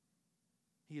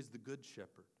 He is the good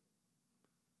shepherd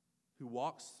who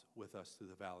walks with us through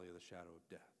the valley of the shadow of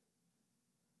death.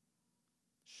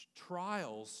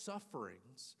 Trials,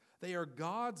 sufferings, they are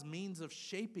God's means of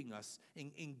shaping us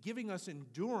and giving us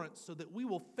endurance so that we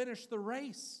will finish the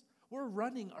race. We're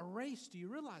running a race. Do you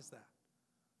realize that?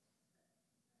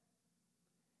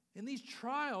 In these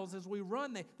trials, as we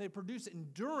run, they produce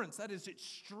endurance. That is, it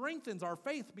strengthens our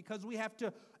faith because we have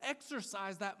to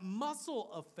exercise that muscle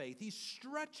of faith. He's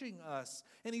stretching us,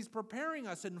 and He's preparing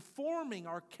us and forming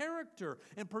our character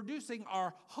and producing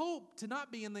our hope to not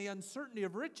be in the uncertainty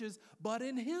of riches, but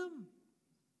in Him.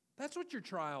 That's what your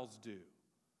trials do.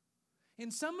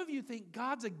 And some of you think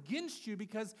God's against you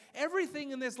because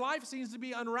everything in this life seems to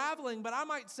be unraveling, but I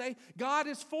might say God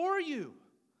is for you.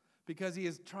 Because He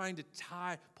is trying to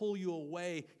pull you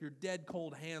away, your dead,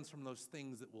 cold hands from those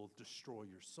things that will destroy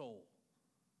your soul.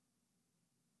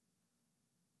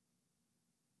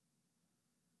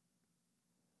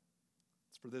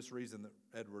 It's for this reason that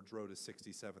Edwards wrote his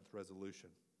 67th resolution.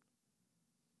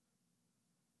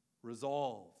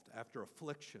 Resolved after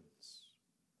afflictions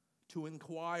to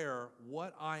inquire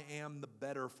what I am the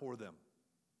better for them,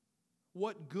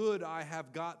 what good I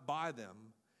have got by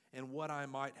them, and what I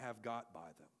might have got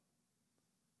by them.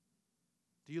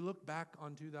 Do you look back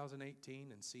on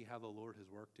 2018 and see how the Lord has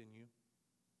worked in you,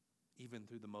 even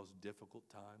through the most difficult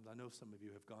times? I know some of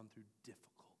you have gone through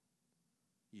difficult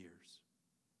years.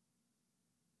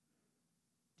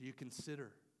 Do you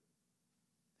consider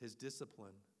His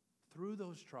discipline through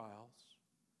those trials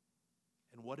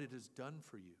and what it has done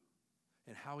for you?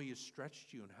 And how He has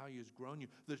stretched you and how He has grown you.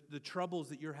 The troubles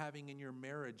that you're having in your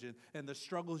marriage and the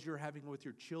struggles you're having with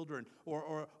your children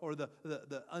or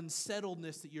the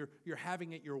unsettledness that you're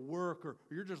having at your work or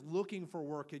you're just looking for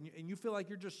work and you feel like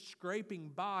you're just scraping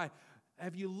by.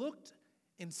 Have you looked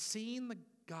and seen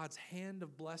God's hand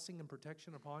of blessing and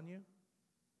protection upon you?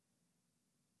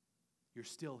 You're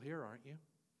still here, aren't you?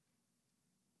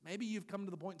 Maybe you've come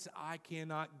to the point and said, I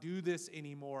cannot do this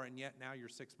anymore, and yet now you're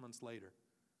 6 months later.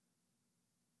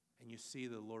 And you see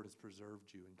the Lord has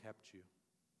preserved you and kept you.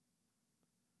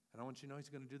 And I want you to know He's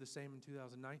going to do the same in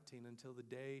 2019 until the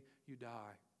day you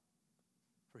die.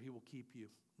 For He will keep you.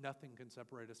 Nothing can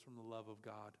separate us from the love of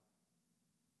God.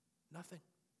 Nothing.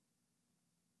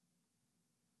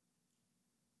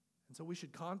 And so we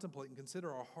should contemplate and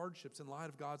consider our hardships in light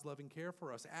of God's loving care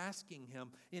for us, asking Him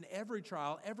in every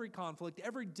trial, every conflict,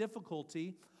 every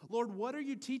difficulty, Lord, what are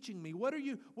you teaching me?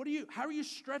 How are you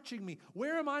stretching me?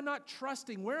 Where am I not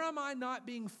trusting? Where am I not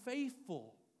being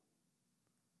faithful?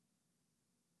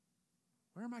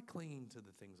 Where am I clinging to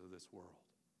the things of this world?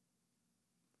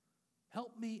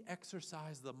 Help me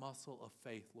exercise the muscle of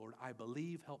faith, Lord. I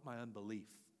believe, help my unbelief.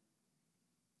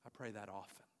 I pray that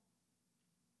often.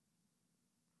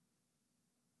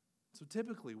 So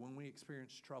typically when we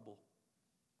experience trouble,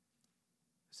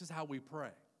 this is how we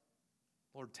pray.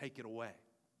 Lord, take it away.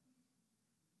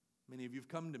 Many of you have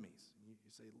come to me.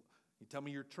 You tell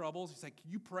me your troubles. You say, can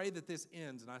you pray that this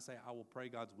ends? And I say, I will pray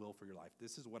God's will for your life.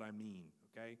 This is what I mean,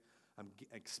 okay? I'm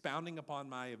expounding upon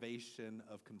my evasion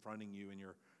of confronting you in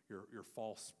your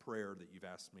false prayer that you've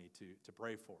asked me to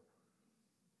pray for.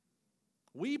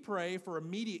 We pray for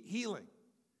immediate healing,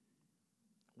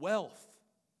 wealth.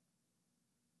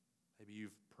 Maybe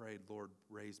you've prayed, Lord,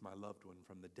 raise my loved one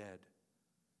from the dead.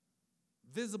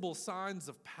 Visible signs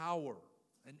of power,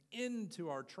 an end to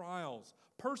our trials,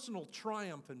 personal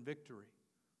triumph and victory.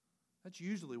 That's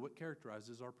usually what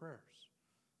characterizes our prayers.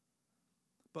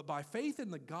 But by faith in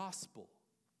the gospel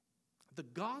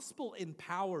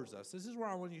empowers us. This is where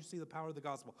I want you to see the power of the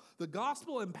gospel. The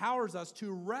gospel empowers us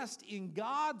to rest in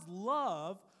God's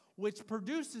love, which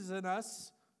produces in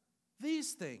us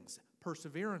these things: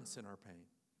 perseverance in our pain,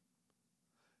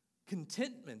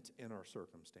 contentment in our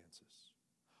circumstances,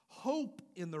 hope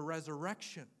in the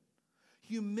resurrection,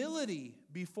 humility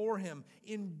before Him,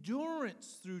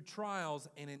 endurance through trials,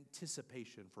 and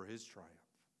anticipation for His triumph.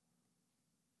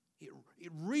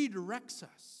 It redirects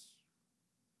us.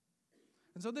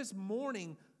 And so this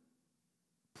morning,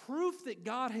 proof that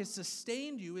God has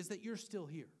sustained you is that you're still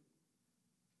here.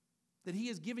 That He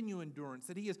has given you endurance,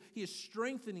 that He is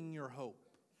strengthening your hope.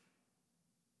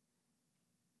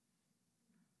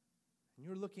 And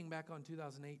you're looking back on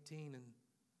 2018, and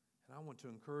I want to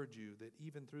encourage you that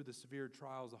even through the severe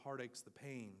trials, the heartaches, the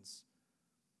pains,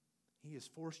 He has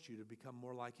forced you to become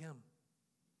more like Him.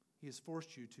 He has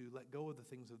forced you to let go of the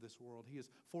things of this world. He has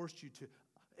forced you to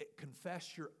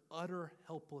confess your utter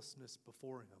helplessness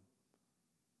before Him.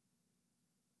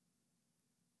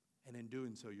 And in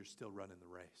doing so, you're still running the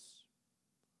race.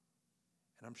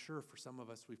 And I'm sure for some of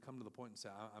us, we've come to the point and say,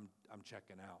 I'm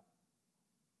checking out.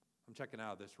 I'm checking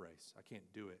out of this race. I can't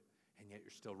do it. And yet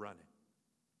you're still running.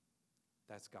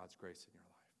 That's God's grace in your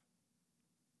life.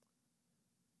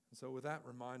 And so with that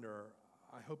reminder,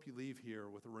 I hope you leave here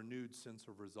with a renewed sense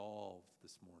of resolve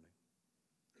this morning.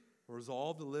 A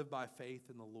resolve to live by faith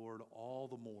in the Lord all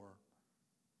the more.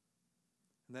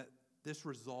 And that this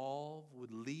resolve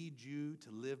would lead you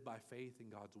to live by faith in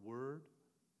God's word,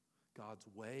 God's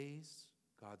ways,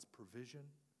 God's provision,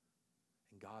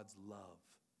 and God's love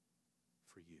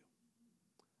for you.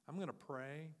 I'm going to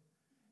pray.